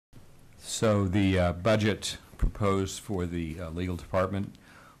So the budget proposed for the legal department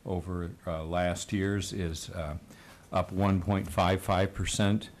over last year's is up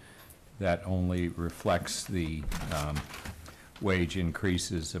 1.55%. That only reflects the wage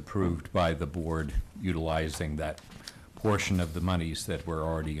increases approved by the board utilizing that portion of the monies that were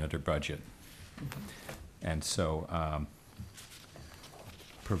already under budget. And so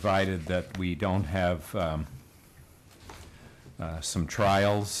provided that we don't have some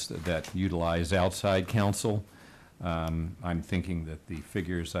trials that utilize outside counsel, I'm thinking that the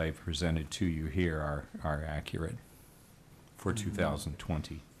figures I've presented to you here are accurate for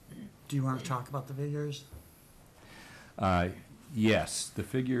 2020. Do you want to talk about the figures? Yes, the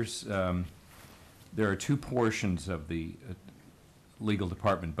figures, there are two portions of the legal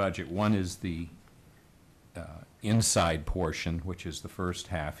department budget. One is the inside portion, which is the first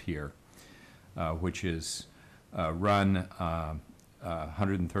half here, which is run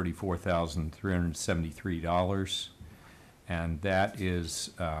 $134,373, and that is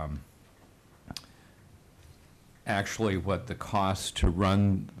actually what the cost to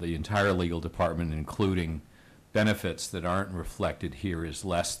run the entire legal department, including benefits that aren't reflected here, is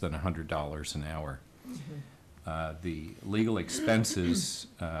less than $100 an hour. Mm-hmm. The legal expenses,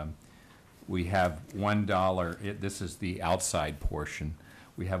 we have $1, this is the outside portion.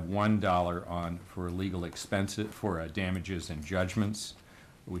 We have $1 on for legal expenses, for damages and judgments.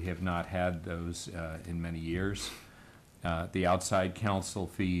 We have not had those in many years. The outside counsel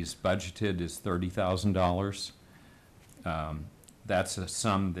fees budgeted is $30,000. That's a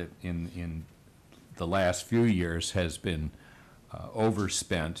sum that in the last few years has been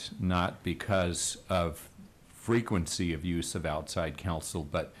overspent, not because of frequency of use of outside counsel,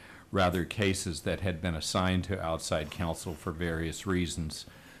 but rather cases that had been assigned to outside counsel for various reasons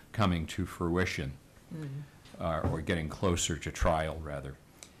coming to fruition, or getting closer to trial, rather.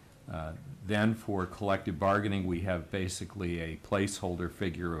 Then for collective bargaining, we have basically a placeholder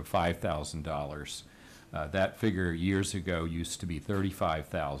figure of $5,000. That figure years ago used to be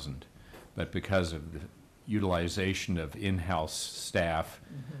 $35,000, but because of the utilization of in-house staff,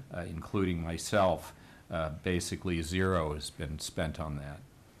 including myself, basically zero has been spent on that.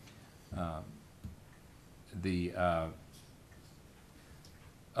 The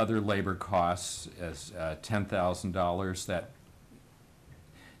other labor costs as $10,000. That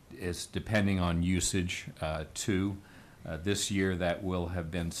is depending on usage too. This year that will have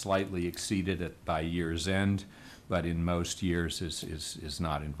been slightly exceeded by year's end, but in most years is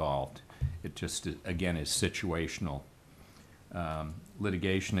not involved. It just, again, is situational.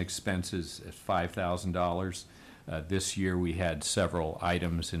 Litigation expenses at $5,000. This year we had several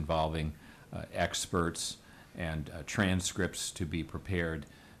items involving experts and transcripts to be prepared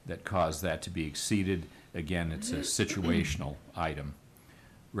that caused that to be exceeded. Again, it's a situational item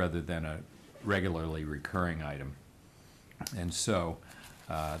rather than a regularly recurring item. And so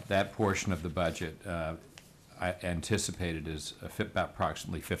that portion of the budget I anticipated is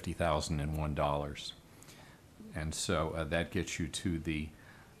approximately $50,001. And so that gets you to the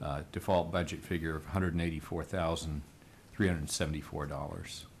default budget figure of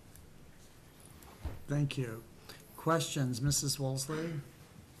 $184,374. Thank you. Questions, Mrs. Wolseley?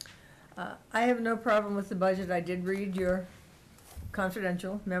 I have no problem with the budget. I did read your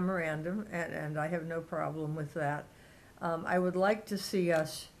confidential memorandum, and I have no problem with that. I would like to see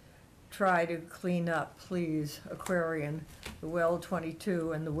us try to clean up, please, Aquarian, the Well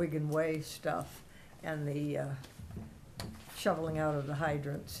 22 and the Wigan Way stuff, and the shoveling out of the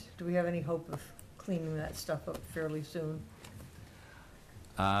hydrants. Do we have any hope of cleaning that stuff up fairly soon?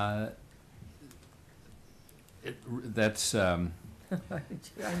 That's I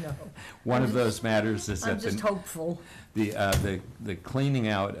know. one of those matters is I'm that just hopeful. The cleaning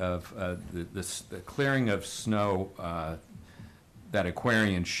out of the clearing of snow that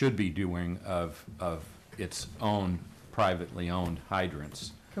Aquarian should be doing of its own privately owned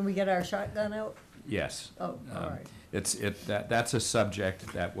hydrants. Can we get our shotgun out? Yes. Oh, all right. That's a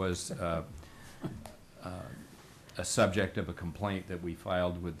subject that was a subject of a complaint that we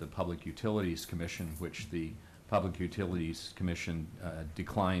filed with the Public Utilities Commission, which the Public Utilities Commission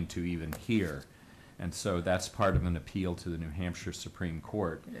declined to even hear. And so that's part of an appeal to the New Hampshire Supreme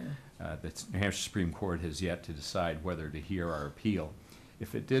Court. Yeah. The New Hampshire Supreme Court has yet to decide whether to hear our appeal.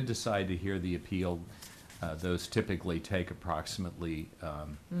 If it did decide to hear the appeal, those typically take approximately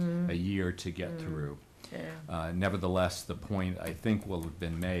a year to get through. Yeah. Nevertheless, the point I think will have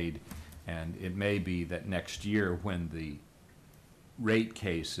been made, and it may be that next year when the rate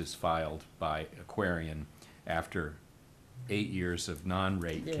case is filed by Aquarian after 8 years of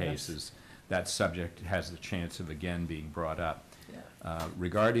non-rate cases, that subject has the chance of again being brought up.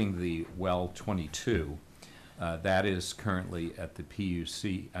 Regarding the well 22, that is currently at the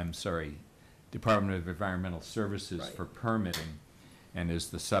Department of Environmental Services Right. for permitting, and is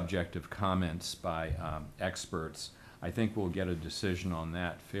the subject of comments by experts. I think we'll get a decision on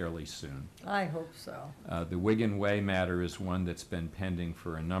that fairly soon. I hope so, The Wigan Way matter is one that's been pending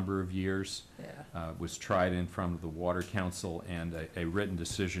for a number of years. yeah. Was tried in front of the Water Council, and a written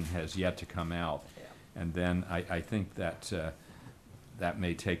decision has yet to come out. Yeah. And then I think that that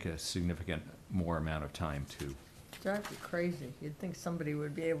may take a significant more amount of time too. Drives you crazy. You'd think somebody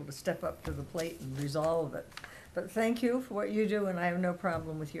would be able to step up to the plate and resolve it. But thank you for what you do, and I have no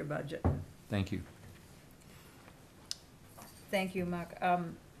problem with your budget. Thank you. Thank you, Mark.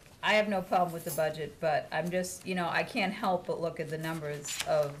 I have no problem with the budget, but I'm just, I can't help but look at the numbers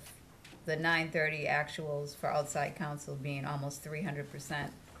of the 9/30 actuals for outside counsel being almost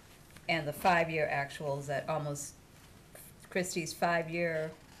 300%, and the 5-year actuals at almost, Christie's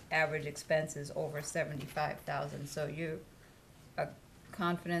 5-year average expense is over 75,000. So you are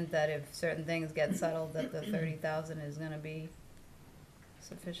confident that if certain things get settled, that the 30,000 is gonna be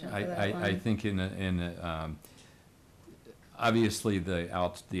sufficient for that I line? think obviously the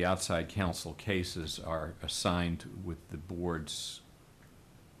outside counsel cases are assigned with the board's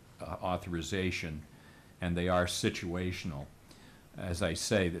authorization, and they are situational. As I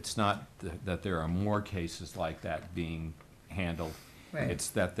say, it's not that there are more cases like that being handled. Right. It's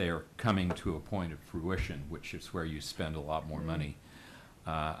that they're coming to a point of fruition, which is where you spend a lot more money.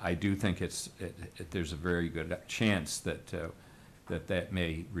 I do think there's a very good chance that that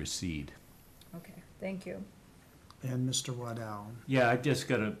may recede. Okay, thank you. And Mr. Waddell? Yeah, I just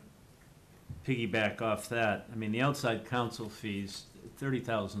got to piggyback off that. I mean, the outside counsel fees,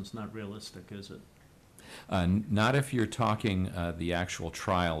 30,000 is not realistic, is it? Not if you're talking the actual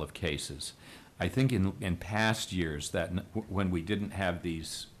trial of cases. I think in past years that when we didn't have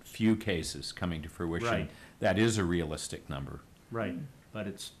these few cases coming to fruition, Right. that is a realistic number. Right, but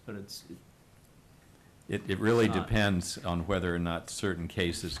it's It really Not. depends on whether or not certain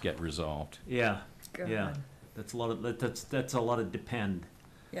cases get resolved. yeah, yeah. God. That's a lot of, that's a lot of depend.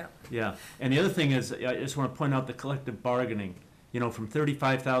 Yeah, Yeah, and the other thing is, I just want to point out the collective bargaining, from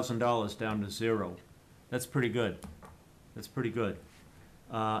 $35,000 down to 0. That's pretty good. That's pretty good.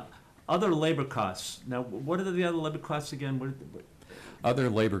 Other labor costs. Now, what are the other labor costs again? What- Other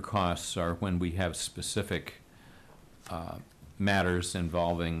labor costs are when we have specific matters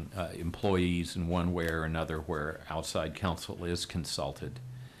involving employees in one way or another where outside counsel is consulted.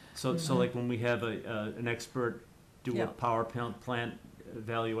 So like when we have an expert do Yeah. a power plant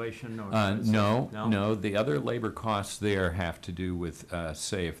evaluation or? No, the other labor costs there have to do with,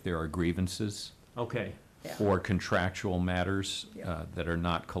 say, if there are grievances Okay, yeah. or contractual matters Yeah. that are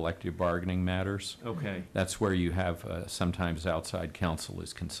not collective bargaining matters. okay, That's where you have sometimes outside counsel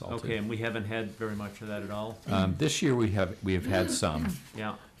is consulted. okay, and we haven't had very much of that at all? This year we have had some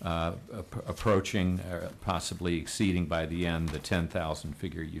Yeah, approaching, possibly exceeding by the end the 10,000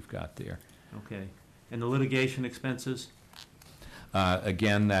 figure you've got there. okay. And the litigation expenses?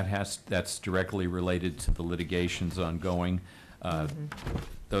 Again, that's directly related to the litigations ongoing.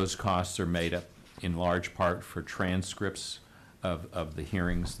 Those costs are made up in large part for transcripts of the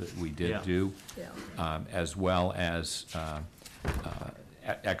hearings that we did Yeah. do, Yeah, as well as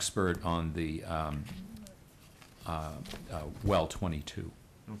expert on the well 22.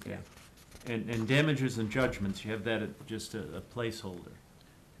 Okay. And damages and judgments, you have that at just a placeholder.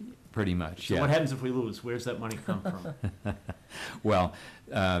 Pretty much, So yeah. what happens if we lose? Where's that money come from? Well,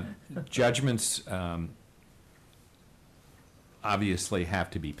 judgments obviously have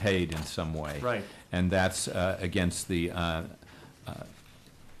to be paid in some way. Right, And that's against the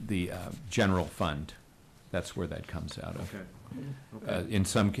general fund. That's where that comes out of. okay, okay, In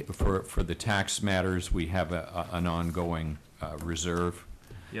some, for the tax matters, we have an ongoing reserve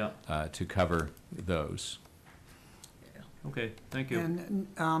yeah, to cover those. okay, thank you. And,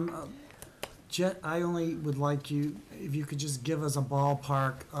 Jet, I only would like you, if you could just give us a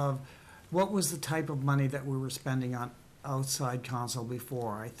ballpark of what was the type of money that we were spending on outside counsel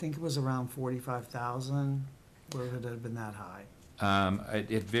before? I think it was around 45,000, or would it have been that high?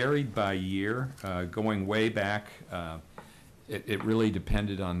 It varied by year. Going way back, it really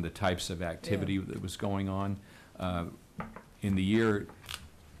depended on the types of activity that was going on. In the year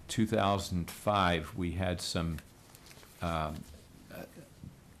 2005, we had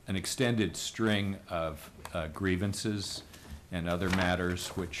an extended string of grievances and other matters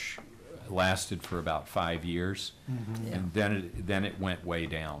which lasted for about 5 years, Yeah. and then it went way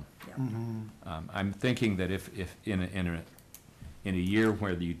down. yeah. Mm-hmm. I'm thinking that if in a year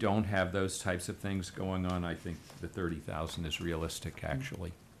where you don't have those types of things going on, I think the 30,000 is realistic,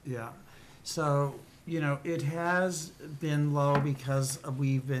 actually. Yeah, so, it has been low because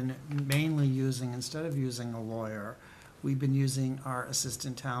we've been mainly using, instead of using a lawyer, we've been using our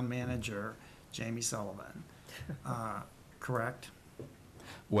assistant town manager, Jamie Sullivan. Correct?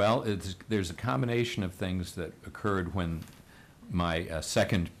 Well, there's a combination of things that occurred when my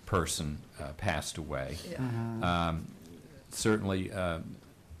second person passed away. Yeah. Certainly,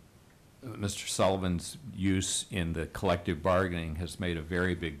 Mr. Sullivan's use in the collective bargaining has made a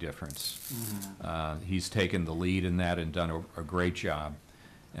very big difference. He's taken the lead in that and done a great job,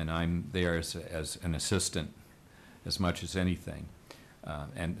 and I'm there as an assistant as much as anything.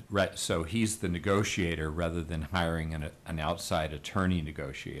 So he's the negotiator rather than hiring an outside attorney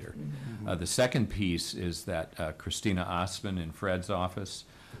negotiator. The second piece is that Christina Osman in Fred's office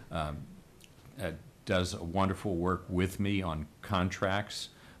does a wonderful work with me on contracts,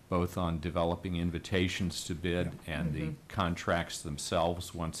 both on developing invitations to bid and the contracts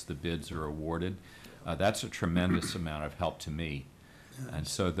themselves once the bids are awarded. That's a tremendous amount of help to me. And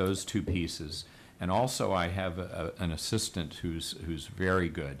so those two pieces. And also I have an assistant who's very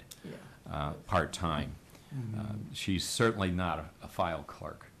good, part-time. She's certainly not a file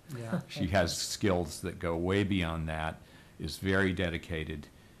clerk. Yeah. She has skills that go way beyond that, is very dedicated,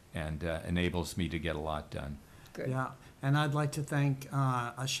 and enables me to get a lot done. Good. Yeah, and I'd like to thank,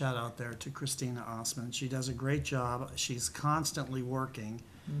 a shout out there to Christina Osman. She does a great job. She's constantly working.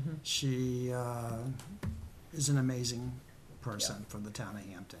 She is an amazing person for the town of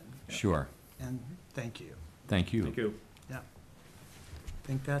Hampton. Sure. And thank you. Thank you. Thank you. Yeah. I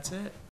think that's it.